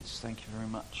Thank you very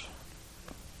much.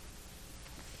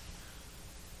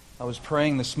 I was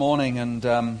praying this morning and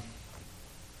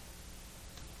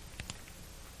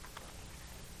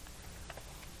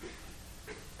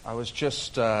I was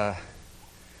just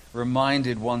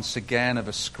reminded once again of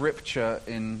a scripture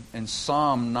in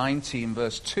Psalm 19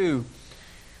 verse 2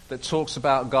 that talks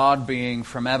about God being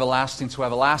from everlasting to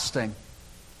everlasting.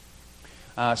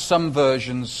 Some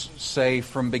versions say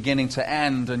from beginning to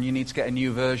end, and you need to get a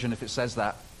new version if it says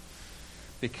that.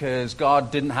 Because God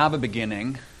didn't have a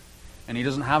beginning, and He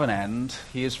doesn't have an end.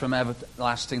 He is from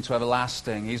everlasting to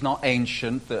everlasting. He's not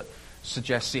ancient, that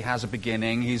suggests He has a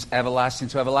beginning. He's everlasting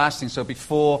to everlasting. So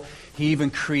before He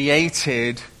even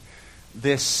created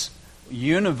this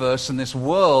universe and this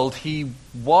world, He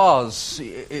was.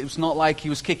 It was not like He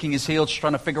was kicking His heels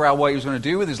trying to figure out what He was going to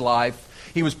do with His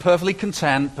life. He was perfectly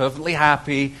content, perfectly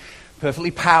happy, perfectly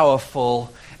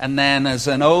powerful. And then as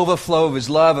an overflow of His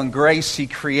love and grace, He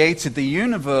created the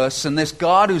universe. And this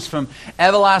God who's from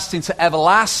everlasting to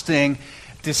everlasting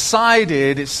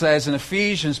decided, it says in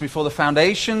Ephesians, before the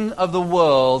foundation of the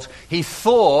world, He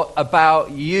thought about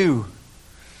you.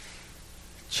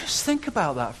 Just think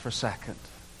about that for a second.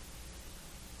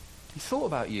 He thought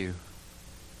about you.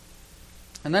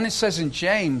 And then it says in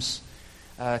James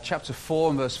chapter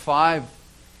 4 and verse 5,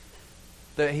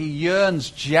 that He yearns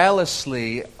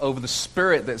jealously over the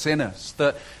Spirit that's in us.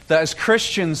 That as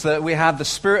Christians, that we have the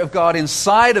Spirit of God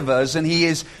inside of us, and He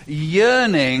is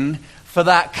yearning for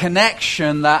that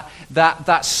connection,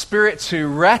 that Spirit to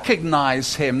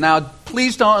recognize Him. Now,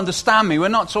 please don't understand me. We're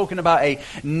not talking about a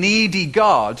needy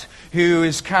God who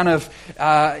is kind of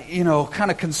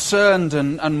concerned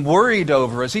and worried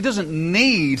over us. He doesn't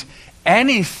need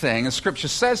anything, as Scripture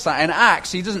says that in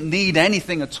Acts. He doesn't need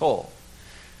anything at all.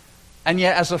 And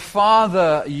yet, as a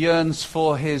father yearns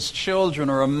for his children,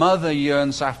 or a mother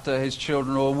yearns after his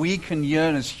children, or we can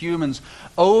yearn as humans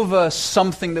over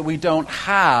something that we don't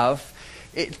have,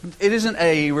 it isn't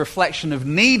a reflection of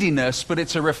neediness, but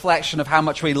it's a reflection of how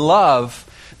much we love,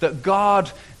 that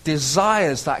God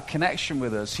desires that connection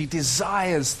with us. He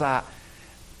desires that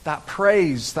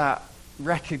praise, that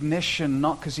recognition,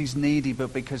 not because He's needy,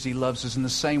 but because He loves us. In the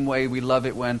same way we love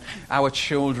it when our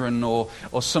children or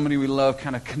somebody we love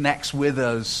kind of connects with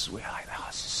us. We're like, oh,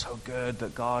 this is so good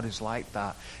that God is like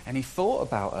that. And He thought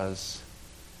about us.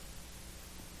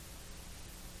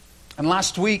 And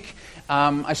last week,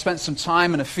 I spent some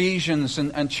time in Ephesians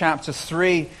and chapter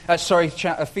 3,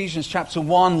 Ephesians chapter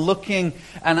 1, looking,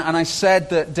 and I said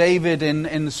that David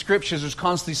in the Scriptures was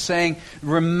constantly saying,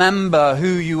 remember who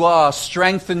you are,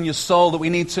 strengthen your soul, that we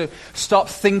need to stop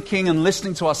thinking and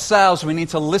listening to ourselves. We need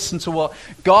to listen to what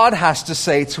God has to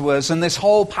say to us. And this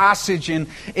whole passage in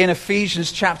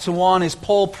Ephesians chapter 1 is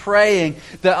Paul praying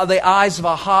that the eyes of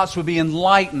our hearts would be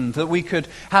enlightened, that we could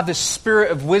have this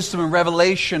spirit of wisdom and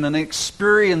revelation and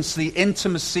experience the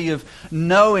intimacy of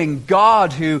knowing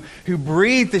God who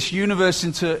breathed this universe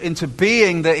into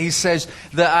being, that He says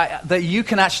that you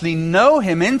can actually know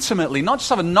Him intimately, not just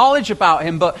have a knowledge about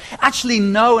Him, but actually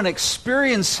know and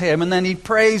experience Him. And then he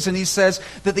prays and he says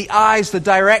that the eyes, the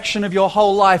direction of your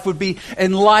whole life would be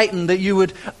enlightened, that you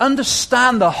would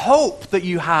understand the hope that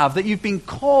you have, that you've been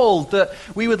called, that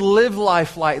we would live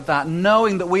life like that,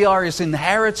 knowing that we are His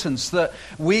inheritance, that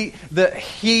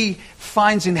He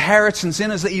finds inheritance in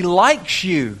us, that He likes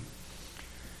you,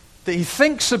 that He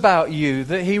thinks about you,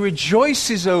 that He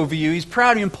rejoices over you, He's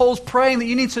proud of you. And Paul's praying that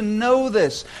you need to know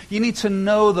this. You need to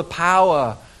know the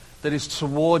power that is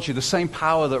towards you, the same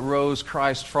power that rose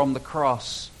Christ from the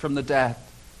cross, from the death,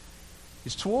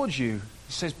 is towards you.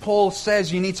 Paul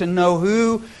says you need to know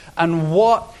who and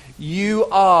what you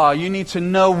are. You need to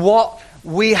know what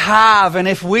we have. And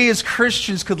if we as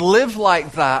Christians could live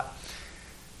like that,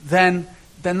 then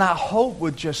that hope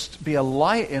would just be a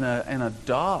light in a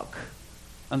dark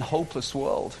and hopeless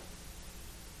world.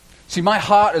 See, my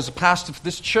heart as a pastor for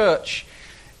this church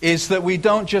is that we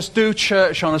don't just do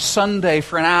church on a Sunday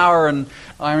for an hour, and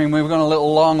I mean, we've gone a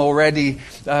little long already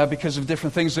because of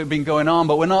different things that have been going on,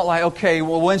 but we're not like, okay,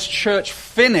 well, when's church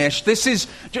finished? This is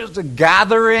just a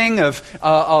gathering of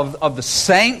the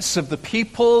saints, of the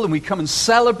people, and we come and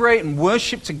celebrate and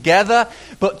worship together.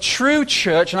 But true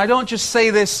church, and I don't just say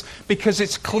this because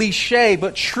it's cliche,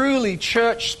 but truly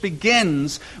church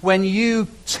begins when you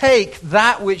take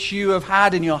that which you have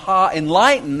had in your heart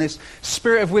enlightened, this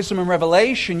spirit of wisdom and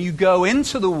revelation, you go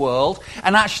into the world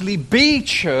and actually be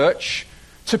church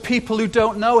to people who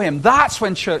don't know Him. That's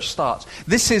when church starts.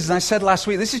 This is, and I said last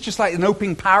week, this is just like an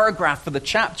opening paragraph for the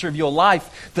chapter of your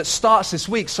life that starts this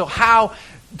week. So how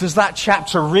does that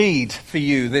chapter read for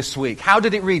you this week? How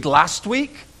did it read last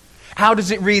week? How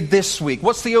does it read this week?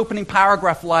 What's the opening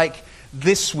paragraph like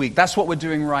this week. That's what we're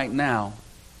doing right now.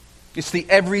 It's the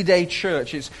everyday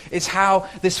church. It's how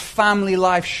this family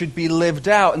life should be lived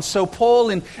out. And so Paul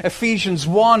in Ephesians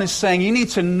 1 is saying you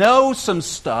need to know some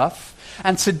stuff.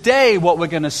 And today what we're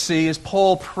going to see is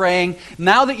Paul praying,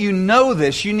 now that you know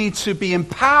this, you need to be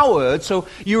empowered. So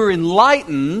you were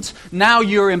enlightened, now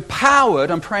you're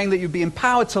empowered. I'm praying that you be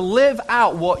empowered to live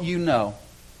out what you know.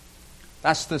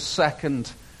 That's the second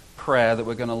prayer that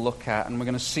we're going to look at. And we're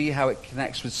going to see how it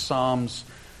connects with Psalms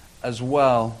as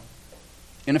well.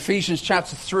 In Ephesians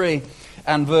chapter 3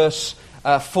 and verse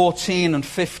 14 and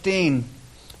 15,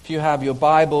 if you have your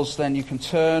Bibles, then you can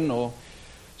turn or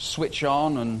switch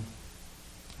on. And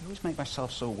I always make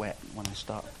myself so wet when I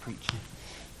start preaching.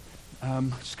 I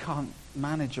just can't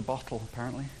manage a bottle,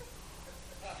 apparently.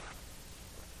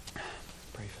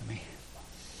 Pray for me.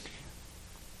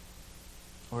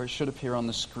 Or it should appear on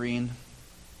the screen.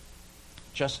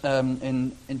 Just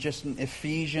in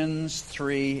Ephesians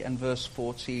 3 and verse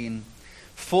 14.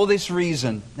 For this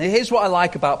reason, now here's what I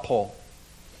like about Paul.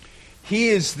 He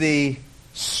is the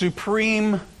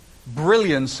supreme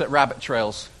brilliance at rabbit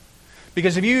trails.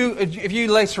 Because if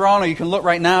you later on, or you can look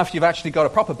right now if you've actually got a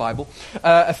proper Bible,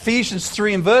 Ephesians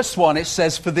 3 and verse 1, it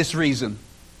says, for this reason.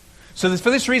 So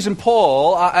for this reason,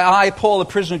 Paul, Paul, a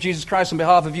prisoner of Jesus Christ on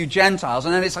behalf of you Gentiles,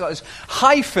 and then it's got this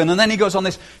hyphen, and then he goes on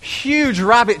this huge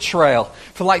rabbit trail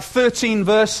for like 13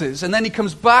 verses, and then he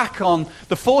comes back on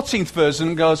the 14th verse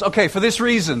and goes, okay, for this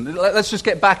reason, let's just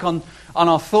get back on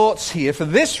our thoughts here. For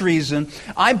this reason,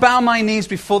 I bow my knees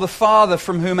before the Father,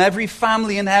 from whom every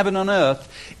family in heaven and earth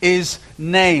is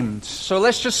named. So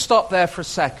let's just stop there for a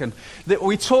second.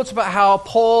 We talked about how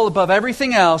Paul, above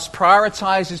everything else,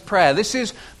 prioritizes prayer. This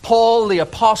is Paul, the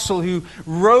apostle, who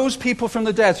rose people from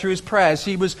the dead through his prayers.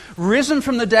 He was risen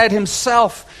from the dead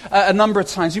himself a number of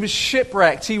times. He was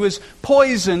shipwrecked. He was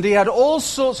poisoned. He had all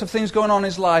sorts of things going on in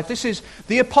his life. This is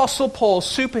the apostle Paul,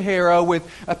 superhero, with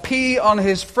a P on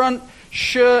his front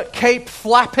shirt, cape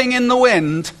flapping in the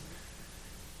wind.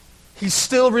 He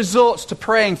still resorts to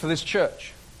praying for this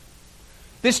church.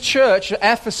 This church at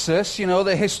Ephesus,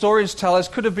 the historians tell us,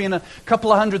 could have been a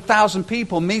couple of 100,000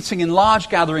 people meeting in large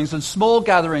gatherings and small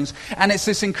gatherings. And it's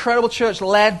this incredible church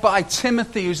led by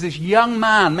Timothy, who's this young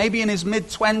man, maybe in his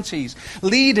mid-20s,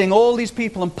 leading all these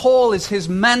people. And Paul is his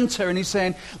mentor. And he's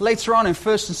saying, later on in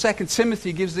 1st and 2nd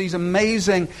Timothy, gives these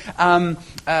amazing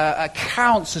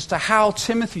accounts as to how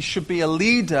Timothy should be a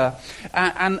leader.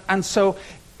 And so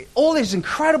all these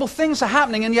incredible things are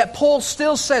happening. And yet Paul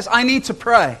still says, I need to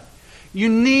pray. You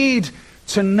need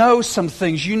to know some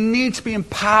things. You need to be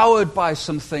empowered by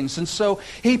some things. And so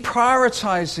he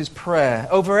prioritizes prayer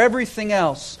over everything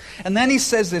else. And then he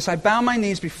says this, I bow my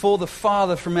knees before the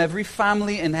Father, from every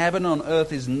family in heaven and on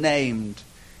earth is named.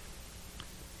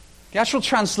 The actual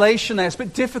translation there, it's a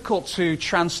bit difficult to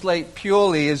translate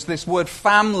purely, is this word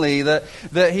family, that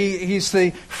he's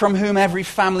the from whom every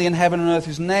family in heaven and earth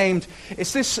is named.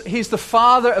 It's this, he's the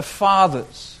Father of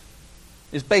fathers,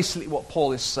 is basically what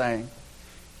Paul is saying.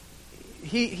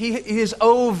 He is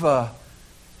over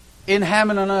in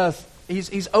heaven and earth.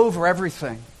 He's over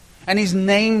everything. And he's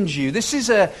named you.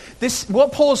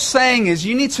 What Paul's saying is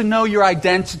you need to know your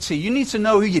identity. You need to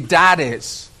know who your dad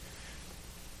is.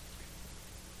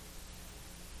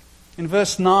 In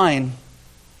verse 9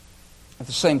 of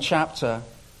the same chapter,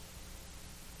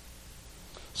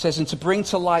 it says, and to bring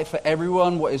to light for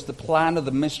everyone what is the plan of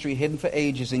the mystery hidden for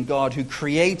ages in God, who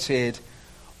created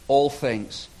all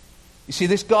things. You see,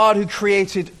 this God who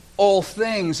created all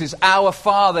things is our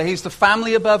Father. He's the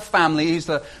family above family. He's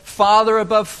the Father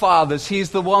above fathers. He's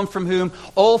the one from whom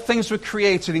all things were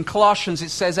created. In Colossians it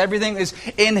says everything is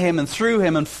in him and through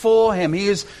him and for him. He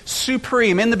is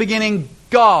supreme. In the beginning,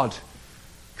 God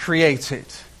created.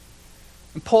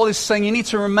 And Paul is saying you need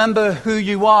to remember who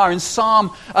you are. In Psalm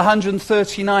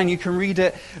 139, you can read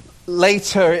it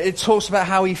later, it talks about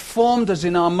how he formed us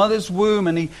in our mother's womb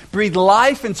and he breathed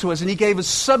life into us and he gave us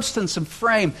substance and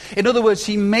frame. In other words,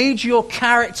 he made your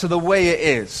character the way it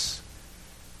is.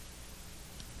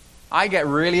 I get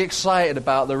really excited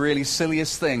about the really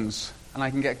silliest things, and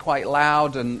I can get quite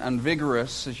loud and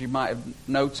vigorous, as you might have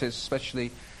noticed,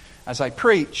 especially as I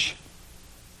preach.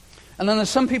 And then there's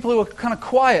some people who are kind of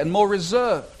quiet and more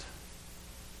reserved,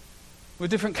 with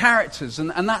different characters,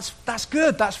 and that's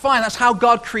good, that's fine, that's how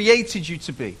God created you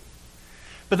to be.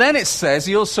 But then it says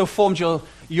he also formed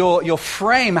your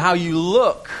frame, how you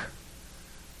look.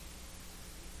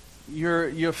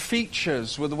 Your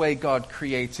features were the way God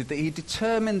created, that he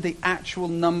determined the actual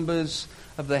numbers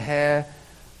of the hair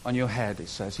on your head, it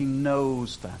says. He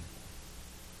knows them.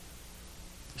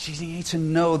 You need to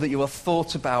know that you are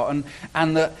thought about,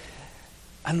 and that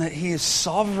and that he is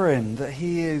sovereign, that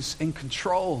he is in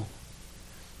control.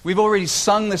 We've already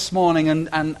sung this morning,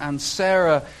 and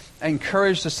Sarah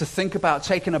encouraged us to think about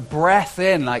taking a breath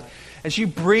in. Like, as you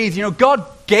breathe, God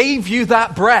gave you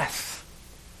that breath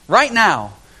right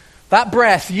now. That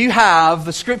breath you have,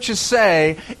 the scriptures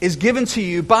say, is given to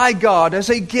you by God as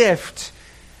a gift.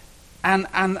 And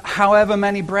however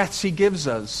many breaths he gives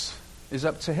us is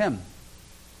up to him.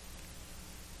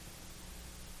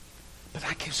 But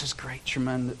that gives us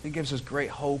it gives us great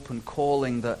hope and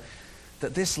calling that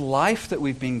this life that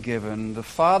we've been given, the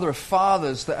Father of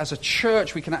fathers, that as a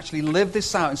church we can actually live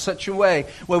this out in such a way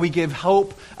where we give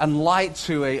hope and light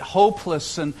to a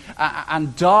hopeless and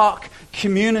dark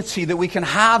community, that we can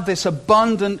have this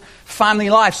abundant family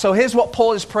life. So here's what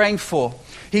Paul is praying for.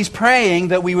 He's praying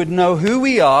that we would know who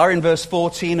we are in verse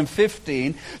 14 and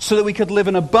 15 so that we could live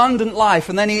an abundant life.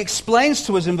 And then he explains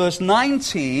to us in verse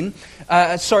 19,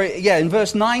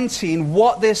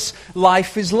 what this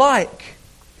life is like.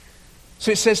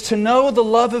 So it says, to know the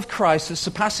love of Christ that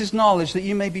surpasses knowledge, that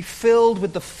you may be filled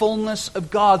with the fullness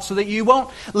of God, so that you won't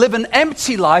live an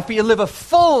empty life, but you live a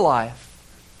full life.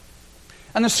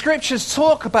 And the scriptures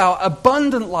talk about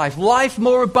abundant life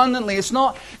more abundantly. It's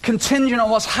not contingent on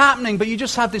what's happening, but you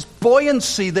just have this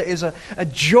buoyancy that is a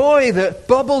joy that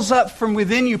bubbles up from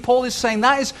within you. Paul is saying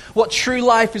that is what true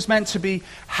life is meant to be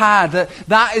had,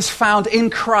 that is found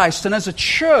in Christ. And as a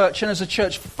church and as a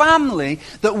church family,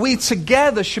 that we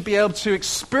together should be able to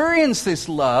experience this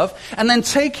love and then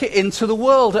take it into the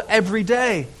world every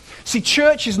day. See,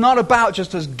 church is not about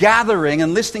just us gathering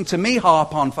and listening to me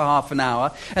harp on for half an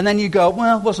hour, and then you go,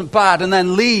 well, it wasn't bad, and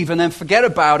then leave, and then forget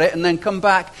about it, and then come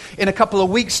back in a couple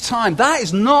of weeks' time. That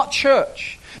is not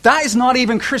church. That is not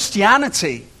even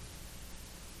Christianity.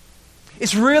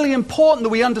 It's really important that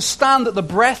we understand that the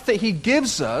breath that he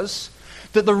gives us,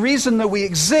 that the reason that we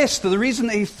exist, that the reason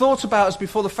that he thought about us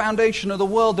before the foundation of the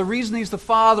world, the reason he's the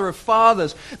Father of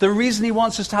fathers, the reason he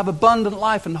wants us to have abundant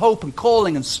life and hope and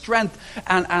calling and strength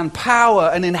and power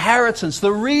and inheritance,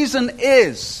 the reason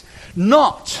is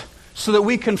not so that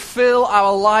we can fill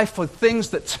our life with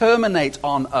things that terminate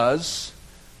on us.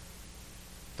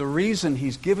 The reason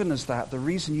he's given us that, the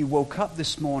reason you woke up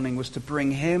this morning, was to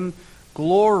bring him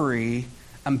glory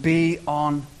and be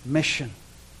on mission.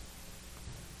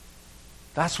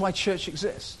 That's why church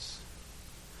exists.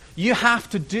 You have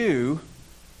to do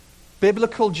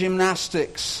biblical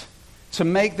gymnastics to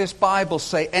make this Bible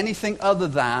say anything other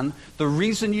than the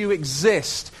reason you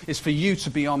exist is for you to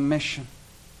be on mission.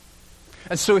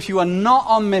 And so if you are not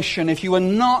on mission, if you are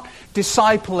not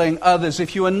discipling others,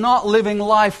 if you are not living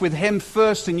life with him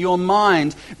first in your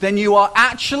mind, then you are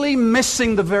actually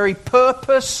missing the very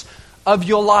purpose of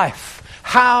your life.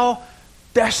 How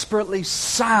desperately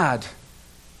sad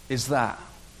is that?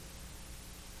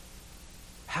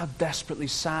 How desperately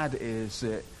sad is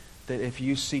it that if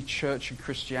you see church and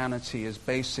Christianity as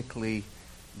basically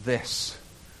this,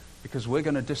 because we're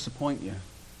going to disappoint you.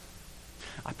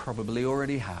 I probably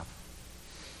already have.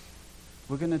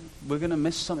 We're going to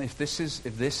miss something. If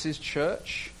this is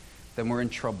church, then we're in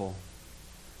trouble.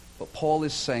 But Paul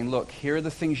is saying, look, here are the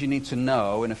things you need to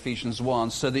know in Ephesians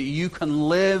 1 so that you can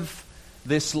live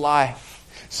this life.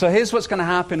 So here's what's going to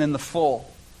happen in the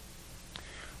fall.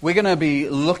 We're going to be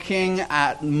looking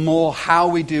at more how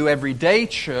we do everyday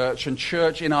church and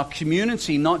church in our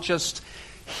community, not just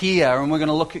here. And we're going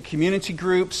to look at community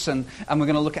groups and we're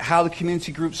going to look at how the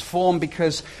community groups form,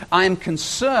 because I am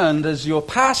concerned as your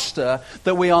pastor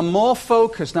that we are more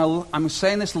focused. Now, I'm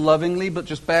saying this lovingly, but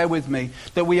just bear with me,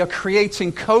 that we are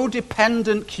creating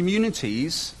codependent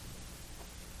communities,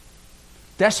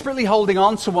 desperately holding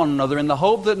on to one another in the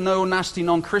hope that no nasty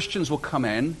non-Christians will come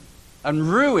in and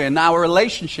ruin our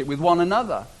relationship with one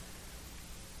another.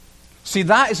 See,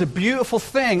 that is a beautiful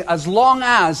thing as long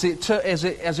as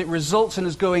it results in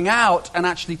us going out and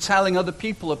actually telling other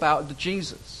people about the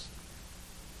Jesus.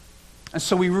 And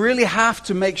so we really have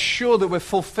to make sure that we're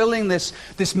fulfilling this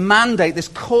mandate, this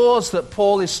cause that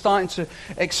Paul is starting to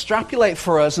extrapolate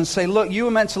for us and say, look, you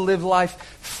were meant to live life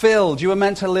filled. You were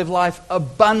meant to live life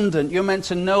abundant. You're meant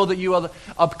to know that you are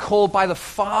called by the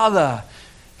Father.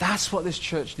 That's what this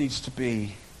church needs to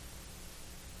be.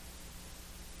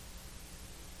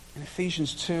 In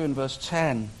Ephesians 2 and verse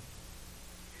 10,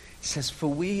 it says, "For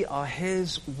we are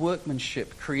his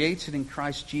workmanship, created in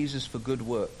Christ Jesus for good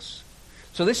works."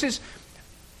 So this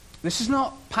is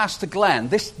not Pastor Glenn.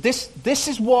 This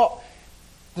is what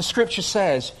the scripture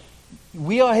says.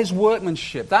 We are his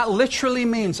workmanship. That literally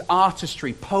means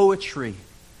artistry, poetry.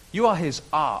 You are his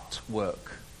artwork.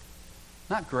 Isn't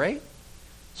that great?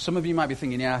 Some of you might be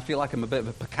thinking, yeah, I feel like I'm a bit of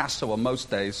a Picasso on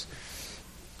most days.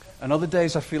 And other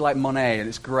days I feel like Monet, and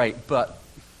it's great. But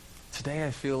Today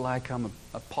I feel like I'm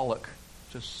a Pollock,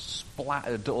 just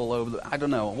splattered all over. I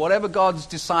don't know. Whatever God's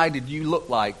decided you look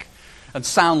like and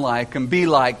sound like and be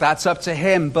like, that's up to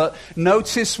him. But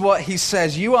notice what he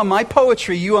says. You are my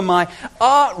poetry. You are my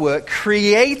artwork,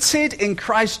 created in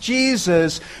Christ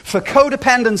Jesus for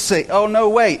codependency. Oh, no,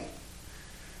 wait.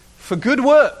 For good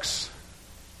works.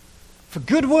 For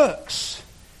good works,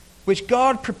 which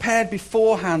God prepared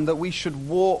beforehand that we should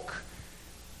walk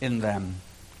in them.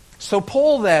 So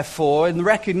Paul, therefore, in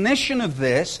recognition of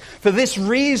this, for this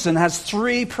reason, has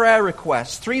three prayer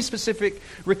requests, three specific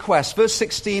requests. Verse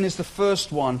 16 is the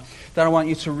first one that I want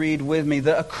you to read with me.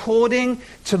 That according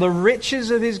to the riches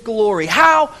of his glory,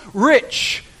 how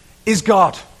rich is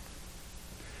God?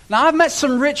 Now, I've met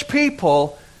some rich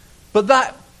people, but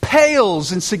that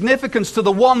pales in significance to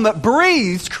the one that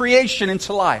breathed creation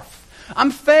into life. I'm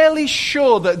fairly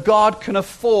sure that God can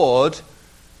afford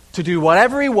to do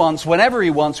whatever he wants, whenever he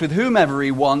wants, with whomever he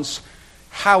wants,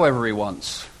 however he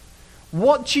wants.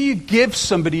 What do you give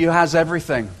somebody who has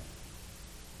everything?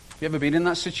 Have you ever been in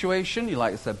that situation? You're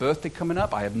like, it's their birthday coming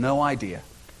up? I have no idea.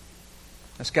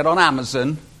 Let's get on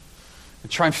Amazon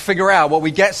and try and figure out what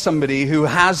we get somebody who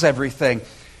has everything.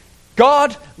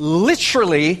 God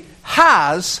literally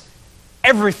has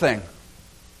everything.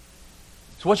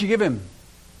 So what do you give him?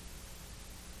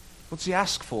 What does he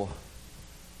ask for?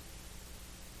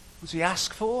 What does he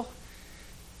ask for?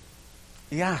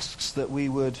 He asks that we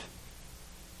would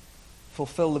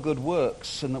fulfill the good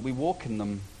works and that we walk in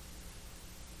them.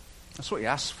 That's what he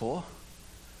asks for.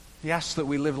 He asks that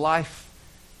we live life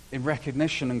in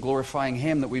recognition and glorifying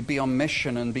him, that we be on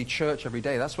mission and be church every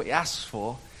day. That's what he asks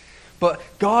for. But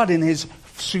God, in his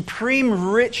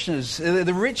supreme richness,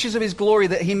 the riches of his glory,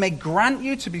 that he may grant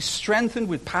you to be strengthened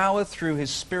with power through his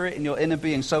Spirit in your inner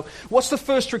being. So what's the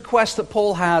first request that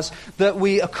Paul has? That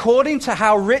we, according to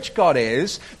how rich God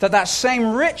is, that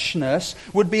same richness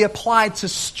would be applied to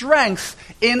strength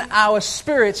in our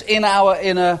spirits, in our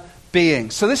inner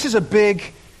being. So this is a big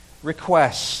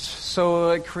request. So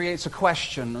it creates a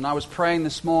question. And I was praying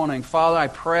this morning, Father, I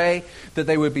pray that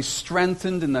they would be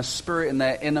strengthened in their spirit, in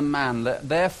their inner man. That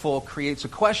therefore creates a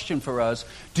question for us.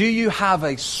 Do you have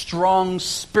a strong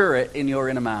spirit in your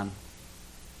inner man?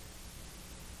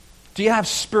 Do you have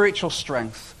spiritual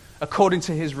strength according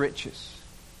to his riches?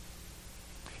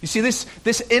 You see,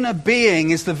 this inner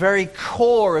being is the very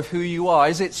core of who you are.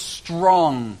 Is it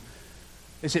strong?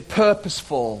 Is it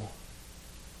purposeful?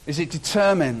 Is it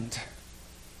determined?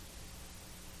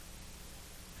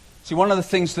 See, one of the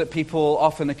things that people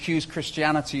often accuse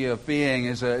Christianity of being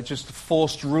is just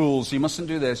forced rules. You mustn't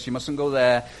do this, you mustn't go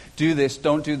there, do this,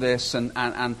 don't do this.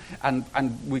 And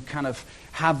we kind of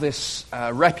have this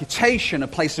reputation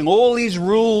of placing all these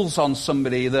rules on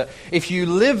somebody that if you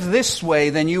live this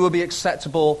way, then you will be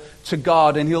acceptable to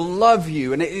God and he'll love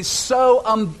you. And it is so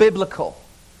unbiblical.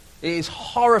 It is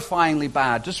horrifyingly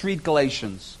bad. Just read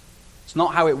Galatians. It's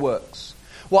not how it works.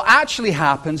 What actually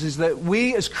happens is that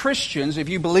we as Christians, if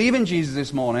you believe in Jesus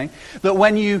this morning, that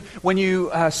when you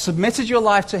submitted your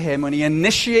life to him, when he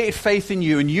initiated faith in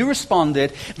you and you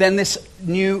responded, then this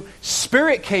new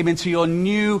spirit came into your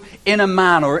new inner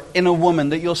man or inner woman,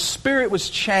 that your spirit was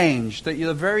changed, that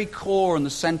the very core and the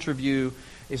center of you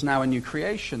is now a new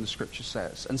creation, the scripture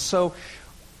says. And so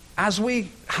as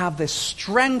we have this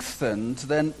strengthened,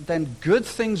 then good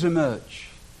things emerge.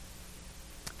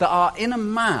 That our inner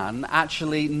man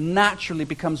actually naturally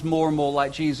becomes more and more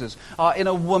like Jesus. Our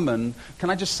inner woman, can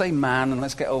I just say man, and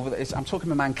let's get over this. I'm talking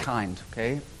to mankind,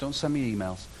 okay? Don't send me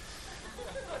emails.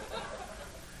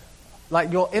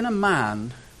 Like your inner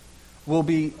man will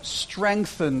be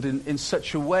strengthened in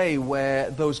such a way where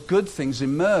those good things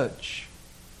emerge.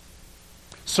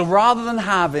 So rather than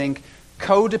having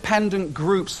codependent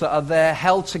groups that are there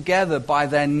held together by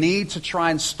their need to try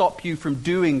and stop you from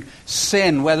doing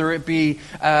sin, whether it be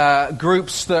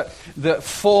groups that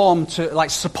form to like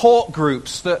support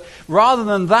groups, that rather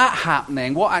than that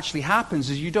happening, what actually happens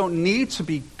is you don't need to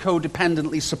be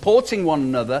codependently supporting one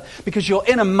another, because your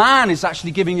inner man is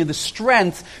actually giving you the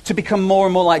strength to become more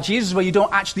and more like Jesus, where you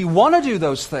don't actually want to do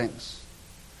those things.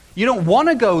 You don't want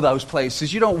to go those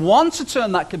places. You don't want to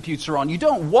turn that computer on. You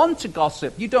don't want to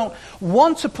gossip. You don't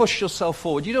want to push yourself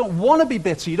forward. You don't want to be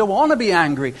bitter. You don't want to be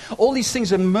angry. All these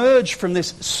things emerge from this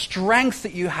strength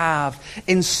that you have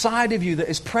inside of you that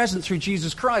is present through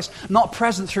Jesus Christ, not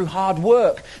present through hard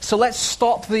work. So let's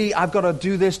stop I've got to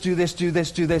do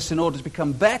this in order to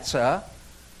become better.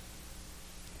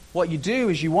 What you do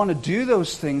is you want to do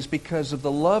those things because of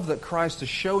the love that Christ has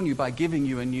shown you by giving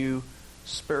you a new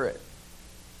spirit.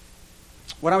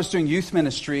 When I was doing youth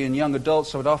ministry and young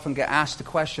adults, I would often get asked the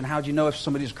question, how do you know if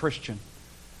somebody's a Christian?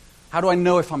 How do I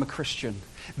know if I'm a Christian?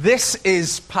 This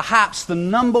is perhaps the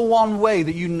number one way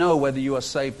that you know whether you are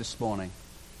saved this morning.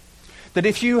 That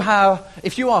if you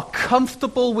are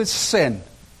comfortable with sin,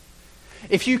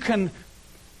 if you can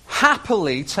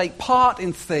happily take part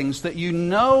in things that you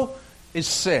know is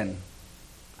sin,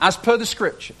 as per the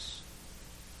Scriptures,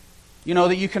 you know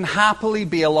that you can happily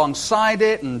be alongside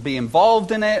it and be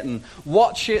involved in it and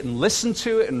watch it and listen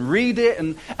to it and read it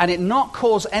and it not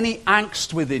cause any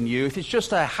angst within you, if it's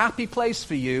just a happy place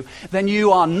for you, then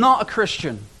you are not a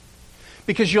Christian.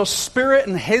 Because your spirit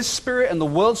and his spirit and the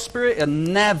world's spirit are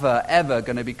never, ever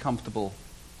going to be comfortable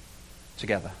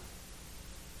together.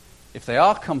 If they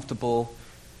are comfortable,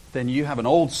 then you have an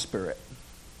old spirit.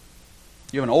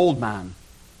 You're an old man,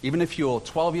 even if you're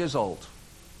 12 years old.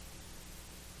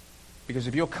 Because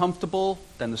if you're comfortable,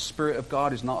 then the Spirit of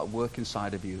God is not at work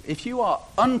inside of you. If you are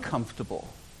uncomfortable,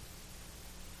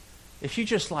 if you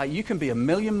just you can be a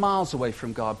million miles away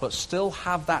from God, but still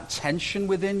have that tension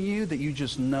within you that you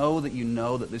just know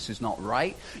that this is not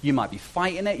right. You might be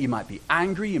fighting it, you might be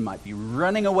angry, you might be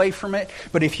running away from it.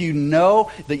 But if you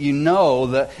know that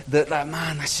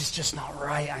man, this is just not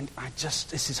right,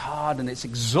 this is hard and it's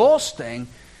exhausting,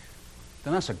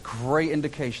 then that's a great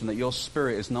indication that your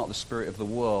spirit is not the spirit of the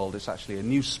world. It's actually a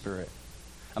new spirit.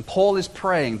 And Paul is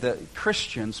praying that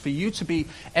Christians, for you to be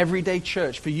everyday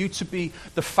church, for you to be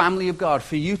the family of God,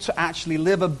 for you to actually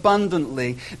live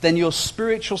abundantly, then your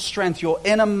spiritual strength, your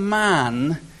inner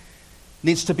man,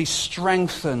 needs to be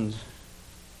strengthened.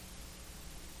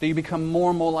 That you become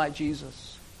more and more like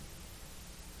Jesus.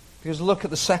 Because look at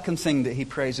the second thing that he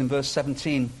prays in verse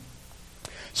 17.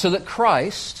 So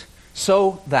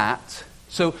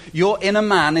your inner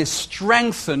man is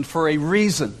strengthened for a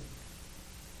reason.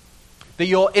 That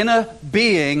your inner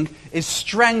being is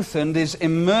strengthened, is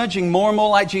emerging more and more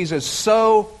like Jesus,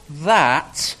 so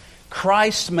that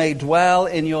Christ may dwell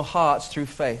in your hearts through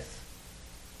faith.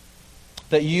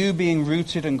 That you, being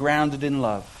rooted and grounded in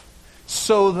love,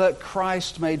 so that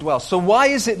Christ may dwell. So why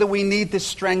is it that we need this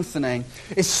strengthening?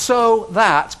 It's so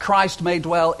that Christ may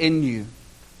dwell in you.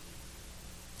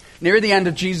 Near the end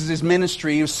of Jesus'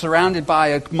 ministry, he was surrounded by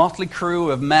a motley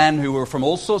crew of men who were from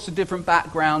all sorts of different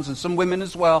backgrounds, and some women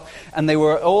as well. And they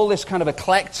were all this kind of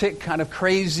eclectic, kind of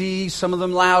crazy, some of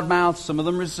them loudmouthed, some of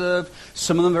them reserved,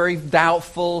 some of them very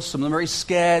doubtful, some of them very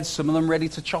scared, some of them ready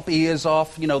to chop ears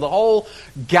off. You know, the whole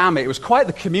gamut. It was quite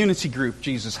the community group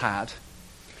Jesus had.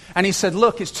 And he said,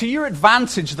 look, it's to your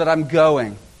advantage that I'm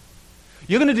going.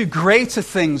 You're going to do greater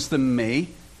things than me.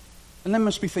 And they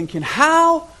must be thinking,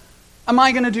 how am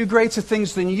I going to do greater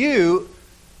things than you?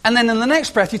 And then in the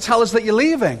next breath, you tell us that you're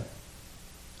leaving.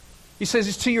 He says,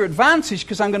 it's to your advantage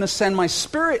because I'm going to send my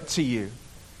Spirit to you.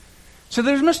 So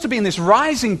there must have been this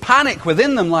rising panic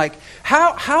within them, like,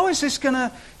 how is this going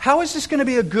to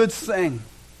be a good thing?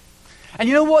 And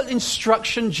you know what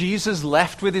instruction Jesus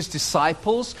left with his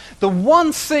disciples? The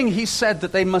one thing he said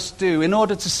that they must do in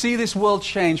order to see this world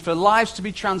change, for lives to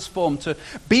be transformed, to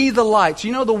be the light.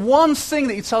 You know, the one thing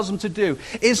that he tells them to do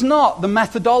is not the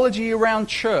methodology around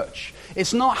church.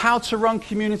 It's not how to run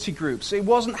community groups. It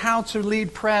wasn't how to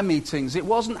lead prayer meetings. It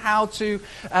wasn't how to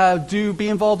be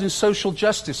involved in social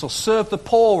justice or serve the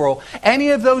poor or any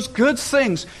of those good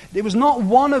things. It was not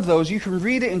one of those. You can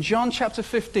read it in John chapter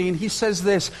 15. He says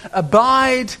this,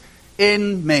 abide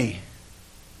in me.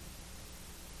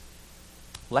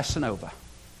 Lesson over.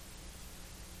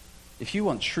 If you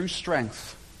want true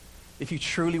strength, if you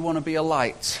truly want to be a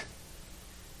light,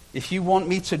 if you want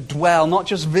me to dwell, not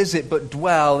just visit, but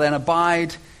dwell, then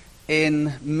abide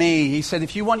in me. He said,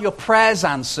 if you want your prayers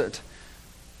answered,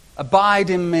 abide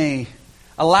in me.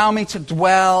 Allow me to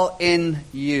dwell in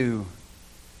you.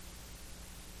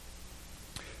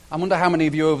 I wonder how many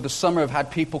of you over the summer have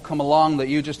had people come along that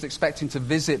you're just expecting to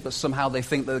visit, but somehow they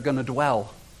think they're going to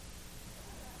dwell.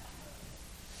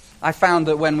 I found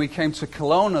that when we came to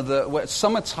Kelowna, that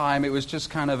summertime, it was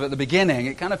just kind of at the beginning.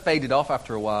 It kind of faded off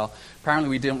after a while. Apparently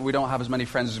we don't have as many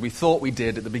friends as we thought we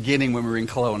did at the beginning when we were in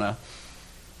Kelowna.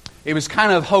 It was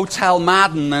kind of Hotel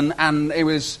Madden, and it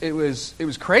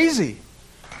was crazy.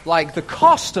 Like the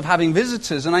cost of having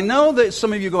visitors. And I know that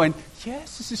some of you are going,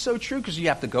 yes, this is so true, because you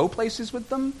have to go places with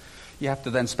them. You have to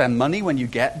then spend money when you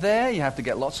get there. You have to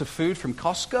get lots of food from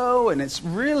Costco. And it's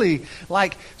really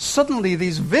like suddenly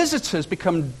these visitors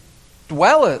become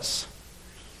dwellers.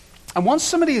 And once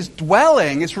somebody is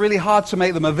dwelling, it's really hard to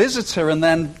make them a visitor and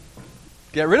then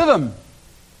get rid of them.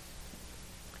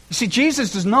 You see,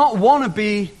 Jesus does not want to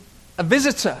be a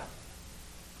visitor.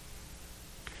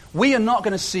 We are not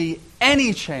going to see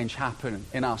any change happen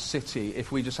in our city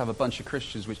if we just have a bunch of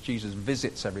Christians which Jesus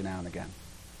visits every now and again.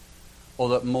 Or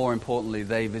that more importantly,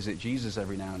 they visit Jesus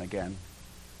every now and again.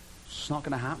 It's not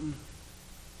going to happen.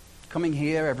 coming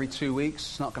here every 2 weeks,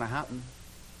 it's not going to happen.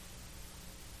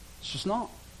 It's just not.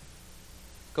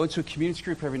 Going to a community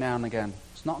group every now and again,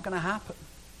 it's not going to happen.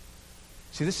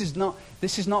 See, this is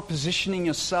not positioning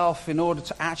yourself in order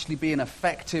to actually be an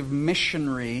effective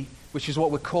missionary, which is what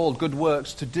we're called, good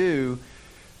works to do.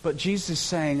 But Jesus is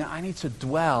saying, I need to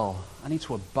dwell. I need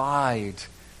to abide.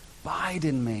 Abide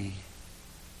in me.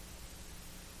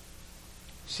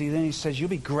 See, then he says, you'll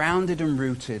be grounded and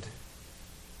rooted.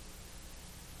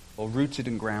 Or rooted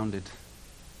and grounded.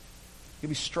 You'll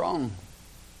be strong.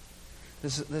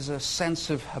 There's a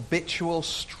sense of habitual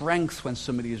strength when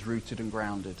somebody is rooted and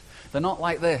grounded. They're not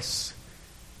like this.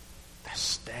 They're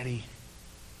steady.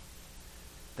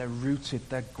 They're rooted.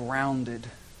 They're grounded.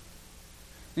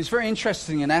 It's very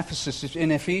interesting in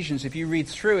Ephesians, if you read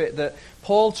through it, that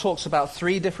Paul talks about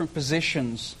 3 different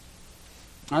positions.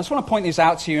 I just want to point these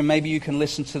out to you, and maybe you can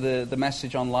listen to the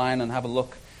message online and have a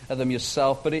look at them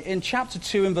yourself. But in chapter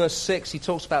 2 and verse 6, he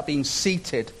talks about being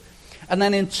seated. And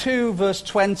then in 2 verse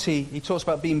 20, he talks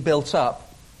about being built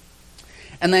up.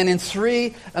 And then in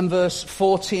 3 and verse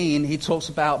 14, he talks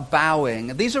about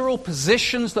bowing. And these are all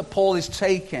positions that Paul is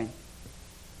taking.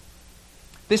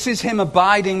 This is him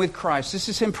abiding with Christ. This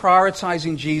is him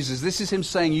prioritizing Jesus. This is him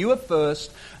saying, you are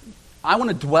first. I want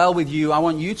to dwell with you. I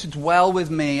want you to dwell with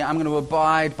me. I'm going to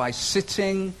abide by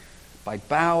sitting, by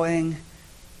bowing,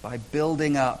 by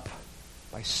building up,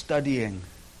 by studying,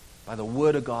 by the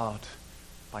Word of God,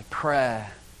 by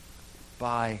prayer,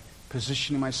 by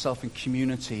positioning myself in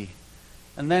community.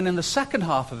 And then in the second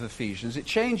half of Ephesians, it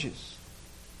changes.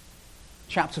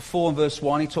 Chapter 4 and verse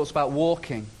 1, he talks about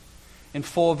walking. In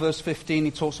 4 verse 15,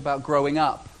 he talks about growing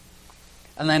up.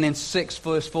 And then in 6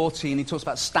 verse 14, he talks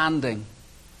about standing.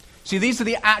 See, these are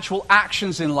the actual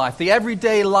actions in life. The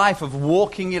everyday life of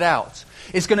walking it out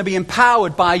is going to be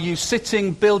empowered by you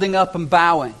sitting, building up, and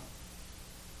bowing.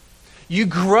 You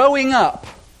growing up,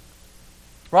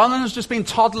 rather than us just being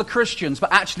toddler Christians,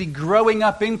 but actually growing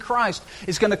up in Christ,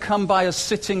 is going to come by us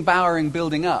sitting, bowing,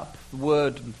 building up, the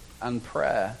word and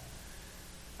prayer.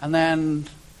 And then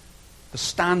the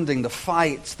standing, the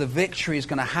fight, the victory is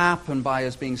going to happen by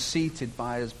us being seated,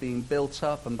 by us being built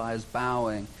up, and by us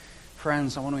bowing.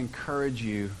 Friends, I want to encourage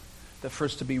you that for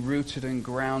us to be rooted and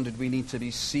grounded, we need to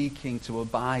be seeking to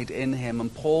abide in him.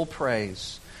 And Paul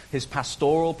prays his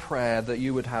pastoral prayer that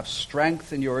you would have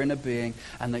strength in your inner being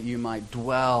and that you might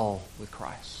dwell with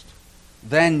Christ.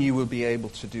 Then you will be able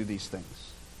to do these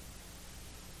things.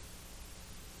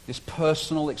 This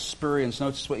personal experience,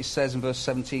 notice what he says in verse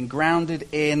 17, grounded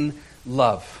in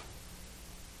love.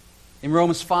 In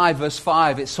Romans 5, verse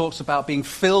 5, it talks about being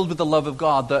filled with the love of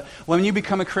God, that when you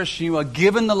become a Christian, you are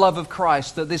given the love of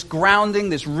Christ, that this grounding,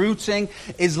 this rooting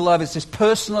is love. It's this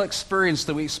personal experience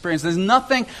that we experience. There's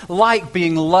nothing like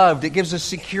being loved. It gives us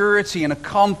security and a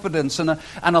confidence and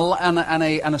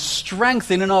a strength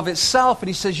in and of itself. And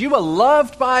he says, you are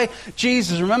loved by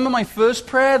Jesus. Remember my first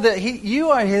prayer? That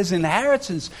you are his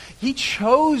inheritance. He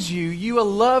chose you. You are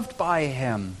loved by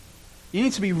him. You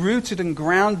need to be rooted and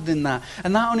grounded in that.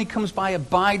 And that only comes by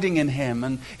abiding in him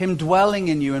and him dwelling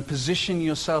in you and positioning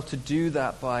yourself to do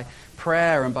that by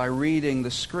prayer and by reading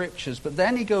the scriptures. But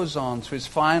then he goes on to his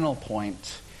final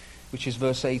point, which is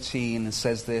verse 18, and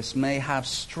says this, may have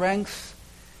strength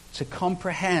to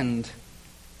comprehend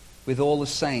with all the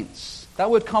saints. That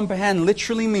word comprehend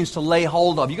literally means to lay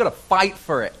hold of. You've got to fight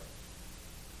for it.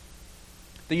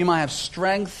 That you might have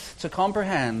strength to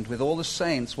comprehend with all the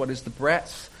saints what is the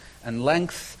breadth and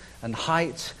length and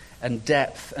height and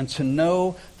depth, and to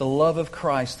know the love of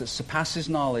Christ that surpasses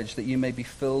knowledge, that you may be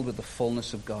filled with the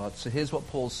fullness of God. So here's what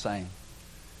Paul's saying.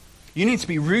 You need to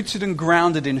be rooted and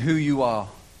grounded in who you are.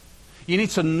 You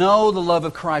need to know the love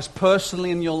of Christ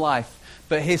personally in your life.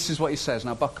 But this is what he says.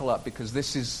 Now buckle up, because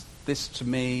this to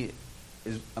me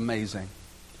is amazing.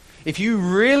 If you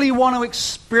really want to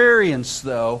experience,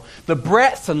 though, the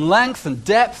breadth and length and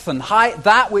depth and height,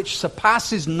 that which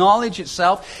surpasses knowledge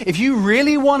itself, if you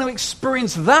really want to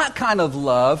experience that kind of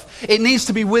love, it needs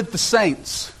to be with the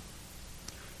saints.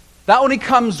 That only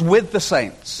comes with the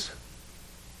saints.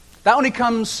 That only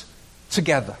comes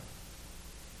together.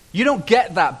 You don't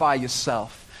get that by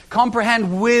yourself.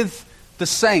 Comprehend with the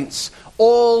saints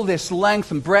all this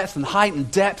length and breadth and height and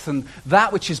depth, and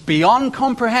that which is beyond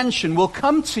comprehension will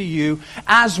come to you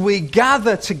as we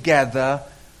gather together,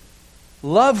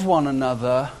 love one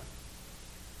another,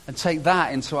 and take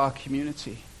that into our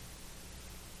community.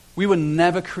 We were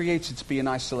never created to be in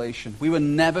isolation. We were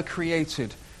never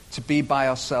created to be by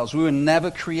ourselves. We were never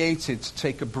created to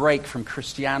take a break from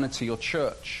Christianity or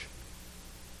church.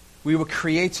 We were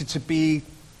created to be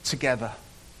together.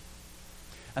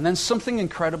 And then something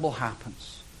incredible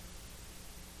happens.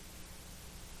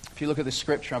 If If you look at the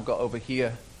scripture I've got over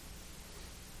here,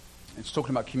 it's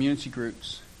talking about community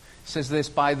groups. It says this,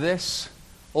 by this,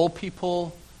 all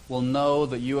people will know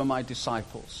that you are my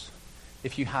disciples,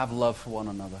 if you have love for one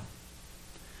another.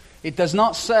 It does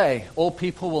not say, all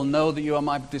people will know that you are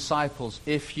my disciples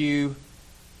if you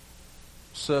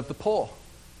serve the poor,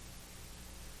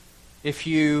 if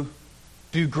you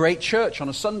do great church on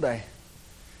a Sunday,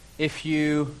 if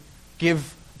you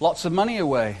give lots of money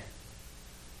away.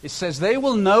 It says they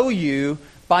will know you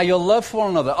by your love for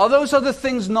one another. Are those other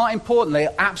things not important? They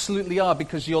absolutely are,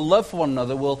 because your love for one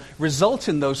another will result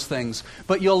in those things.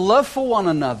 But your love for one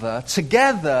another,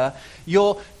 together,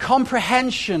 your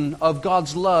comprehension of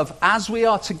God's love as we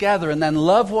are together and then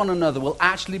love one another will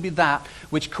actually be that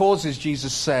which causes,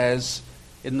 Jesus says,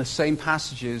 in the same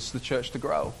passages, the church to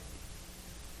grow.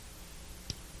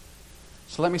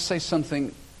 So let me say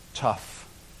something tough,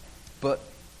 but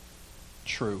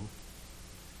true.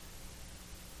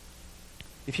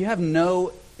 If you have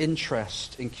no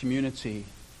interest in community,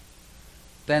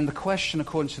 then the question,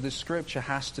 according to this scripture,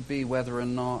 has to be whether or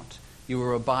not you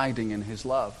are abiding in his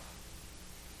love.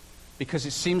 Because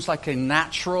it seems like a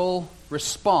natural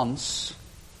response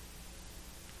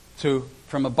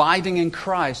from abiding in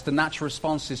Christ, the natural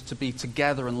response is to be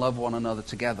together and love one another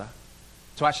together.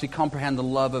 To actually comprehend the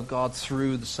love of God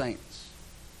through the saints.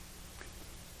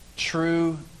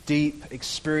 True, deep,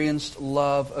 experienced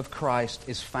love of Christ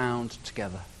is found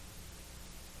together.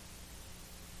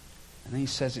 And then he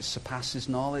says it surpasses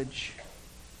knowledge.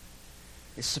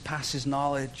 It surpasses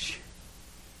knowledge.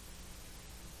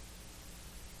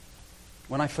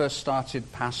 When I first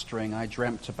started pastoring, I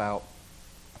dreamt about,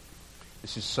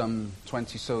 this is some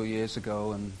 20 so years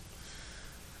ago, and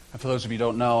for those of you who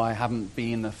don't know, I haven't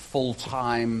been a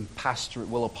full-time pastor at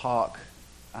Willow Park.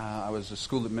 I was a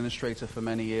school administrator for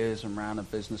many years and ran a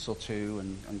business or two,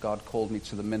 and God called me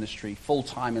to the ministry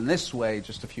full-time in this way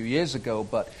just a few years ago.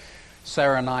 But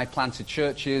Sarah and I planted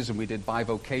churches, and we did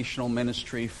bivocational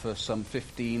ministry for some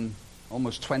 15,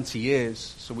 almost 20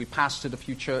 years. So we pastored a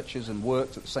few churches and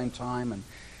worked at the same time.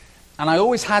 And I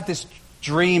always had this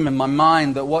dream in my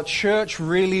mind that what church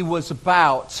really was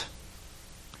about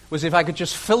was if I could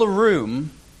just fill a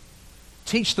room,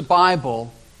 teach the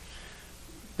Bible,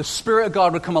 the Spirit of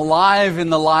God would come alive in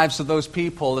the lives of those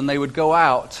people, and they would go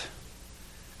out,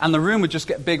 and the room would just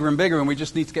get bigger and bigger, and we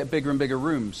just need to get bigger and bigger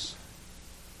rooms.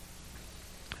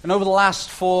 And over the last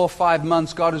 4 or 5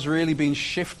 months, God has really been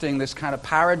shifting this kind of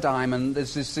paradigm, and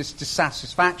there's this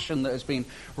dissatisfaction that has been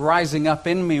rising up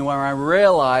in me where I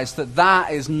realize that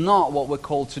that is not what we're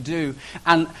called to do.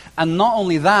 And not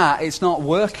only that, it's not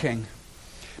working.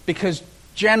 Because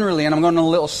generally, and I'm going on a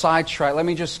little sidetrack, let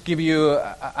me just give you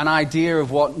an idea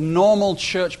of what normal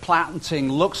church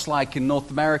planting looks like in North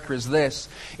America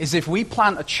is if we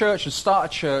plant a church and start a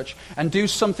church and do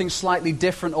something slightly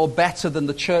different or better than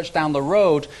the church down the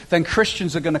road, then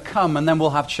Christians are going to come and then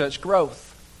we'll have church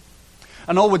growth.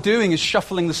 And all we're doing is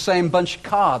shuffling the same bunch of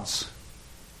cards.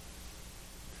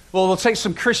 Well, we'll take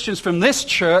some Christians from this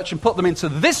church and put them into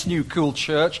this new cool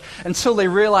church until they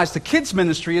realize the kids'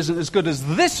 ministry isn't as good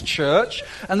as this church,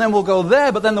 and then we'll go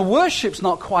there, but then the worship's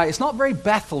not quite, it's not very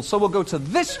Bethel, so we'll go to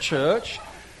this church,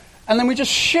 and then we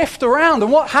just shift around, and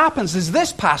what happens is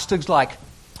this pastor's like,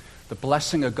 the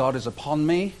blessing of God is upon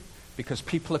me because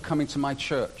people are coming to my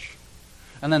church.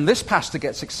 And then this pastor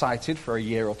gets excited for a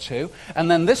year or two, and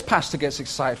then this pastor gets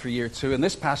excited for a year or two, and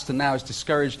this pastor now is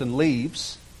discouraged and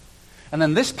leaves. And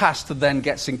then this pastor then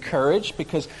gets encouraged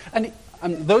because, and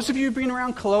those of you who've been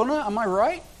around Kelowna, am I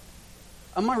right?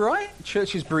 Am I right?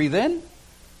 Churches breathe in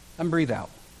and breathe out.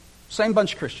 Same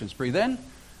bunch of Christians, breathe in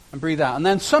and breathe out. And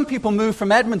then some people move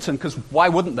from Edmonton because why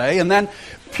wouldn't they? And then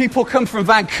people come from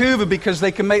Vancouver because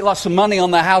they can make lots of money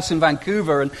on their house in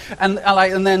Vancouver. And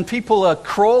then people are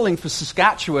crawling for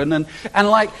Saskatchewan. And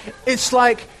it's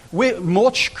like,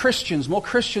 more Christians.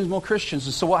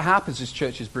 And so what happens is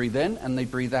churches breathe in and they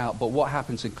breathe out. But what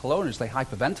happens in Kelowna is they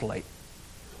hyperventilate.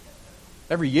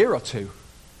 Every year or two.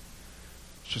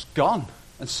 It's just gone.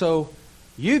 And so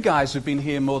you guys have been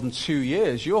here more than 2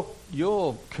 years.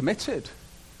 You're committed.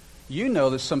 You know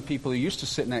there's some people who used to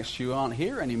sit next to you aren't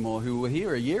here anymore who were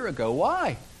here a year ago.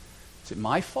 Why? Is it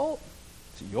my fault?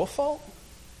 Is it your fault?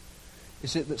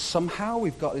 Is it that somehow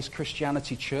we've got this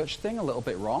Christianity church thing a little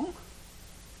bit wrong?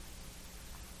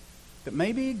 But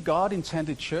maybe God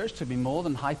intended church to be more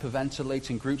than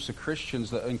hyperventilating groups of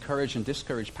Christians that encourage and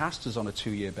discourage pastors on a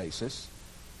 2-year basis.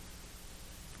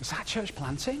 Is that church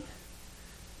planting?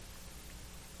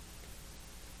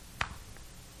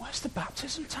 Where's the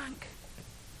baptism tank?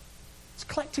 It's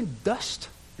collecting dust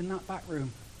in that back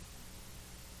room.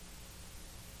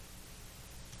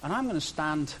 And I'm going to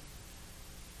stand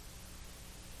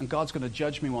And God's going to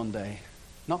judge me one day,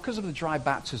 not because of the dry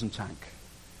baptism tank,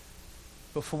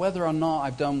 but for whether or not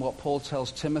I've done what Paul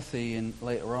tells Timothy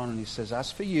later on. And he says,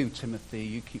 as for you, Timothy,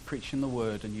 you keep preaching the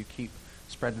word and you keep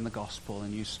spreading the gospel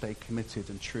and you stay committed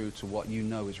and true to what you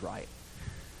know is right.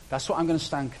 That's what I'm going to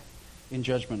stand in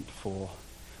judgment for.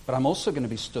 But I'm also going to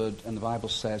be stood, and the Bible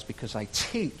says, because I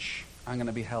teach, I'm going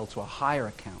to be held to a higher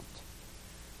account.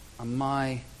 And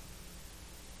my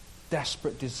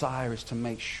desperate desire is to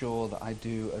make sure that I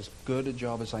do as good a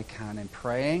job as I can in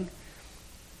praying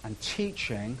and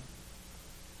teaching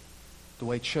the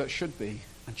way church should be.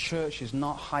 And church is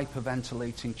not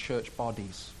hyperventilating church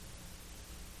bodies.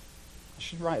 I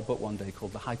should write a book one day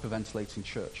called The Hyperventilating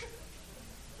Church.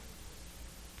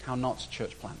 How not to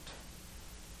church plant.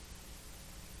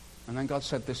 And then God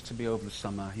said this to me over the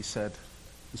summer. He said,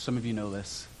 and some of you know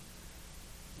this.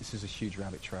 This is a huge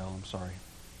rabbit trail, I'm sorry.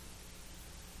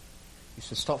 He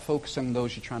said, stop focusing on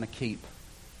those you're trying to keep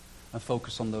and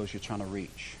focus on those you're trying to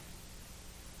reach.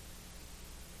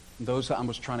 Those that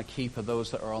I'm trying to keep are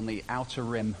those that are on the outer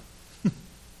rim.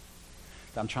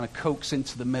 That I'm trying to coax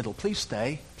into the middle. Please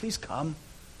stay. Please come.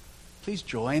 Please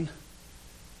join.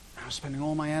 I was spending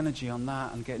all my energy on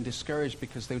that and getting discouraged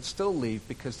because they would still leave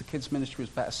because the kids' ministry was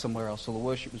better somewhere else, or the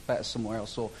worship was better somewhere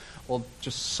else, or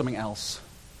just something else.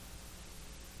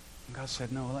 And God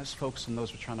said, no, let's focus on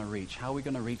those we're trying to reach. How are we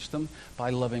going to reach them?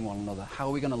 By loving one another. How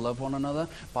are we going to love one another?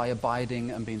 By abiding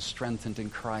and being strengthened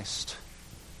in Christ.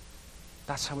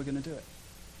 That's how we're going to do it.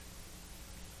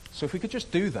 So if we could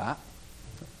just do that,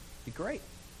 it'd be great.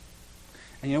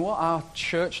 And you know what? Our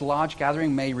church large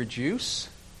gathering may reduce,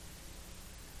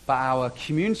 but our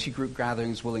community group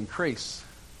gatherings will increase.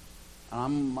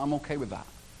 And I'm okay with that.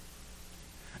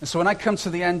 And so when I come to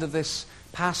the end of this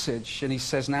passage, and he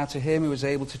says, now to him who is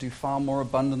able to do far more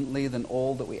abundantly than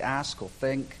all that we ask or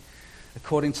think,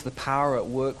 according to the power at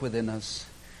work within us,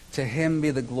 to him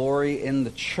be the glory in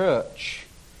the church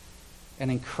and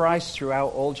in Christ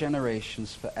throughout all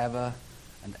generations, forever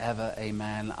and ever.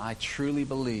 Amen. I truly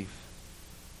believe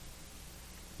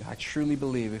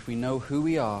if we know who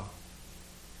we are,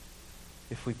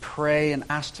 if we pray and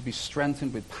ask to be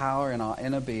strengthened with power in our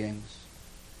inner beings,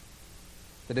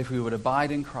 that if we would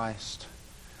abide in Christ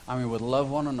and we would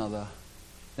love one another,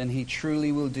 then he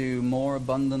truly will do more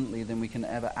abundantly than we can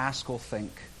ever ask or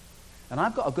think. And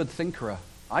I've got a good thinker.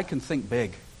 I can think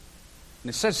big. And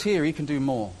it says here he can do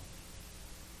more.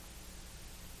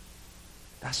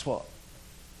 That's what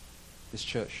this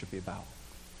church should be about.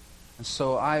 And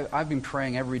so I've been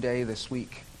praying every day this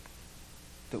week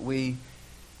that we,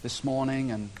 this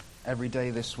morning and every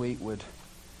day this week, would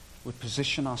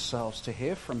position ourselves to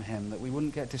hear from him, that we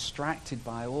wouldn't get distracted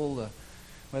by all the,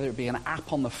 whether it be an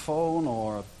app on the phone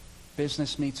or a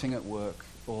business meeting at work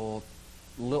or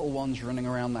little ones running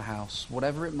around the house,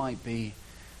 whatever it might be,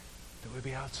 that we'd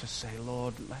be able to say,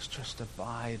 Lord, let's just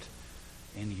abide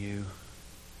in you.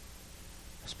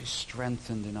 Let's be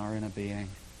strengthened in our inner being.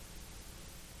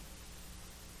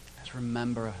 Let's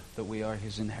remember that we are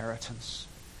his inheritance,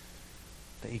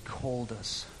 that he called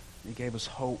us, he gave us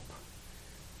hope,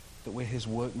 that we're his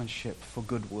workmanship for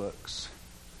good works.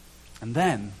 And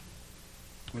then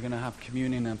we're going to have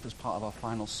communion as part of our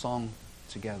final song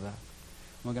together.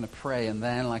 We're going to pray, and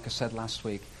then, like I said last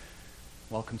week,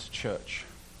 welcome to church.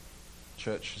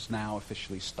 Church has now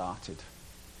officially started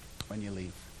when you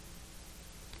leave.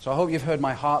 So I hope you've heard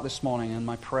my heart this morning and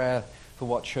my prayer for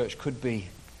what church could be.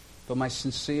 But my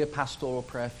sincere pastoral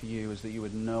prayer for you is that you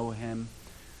would know him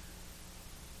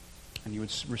and you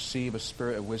would receive a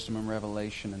spirit of wisdom and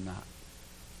revelation in that.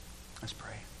 Let's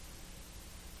pray.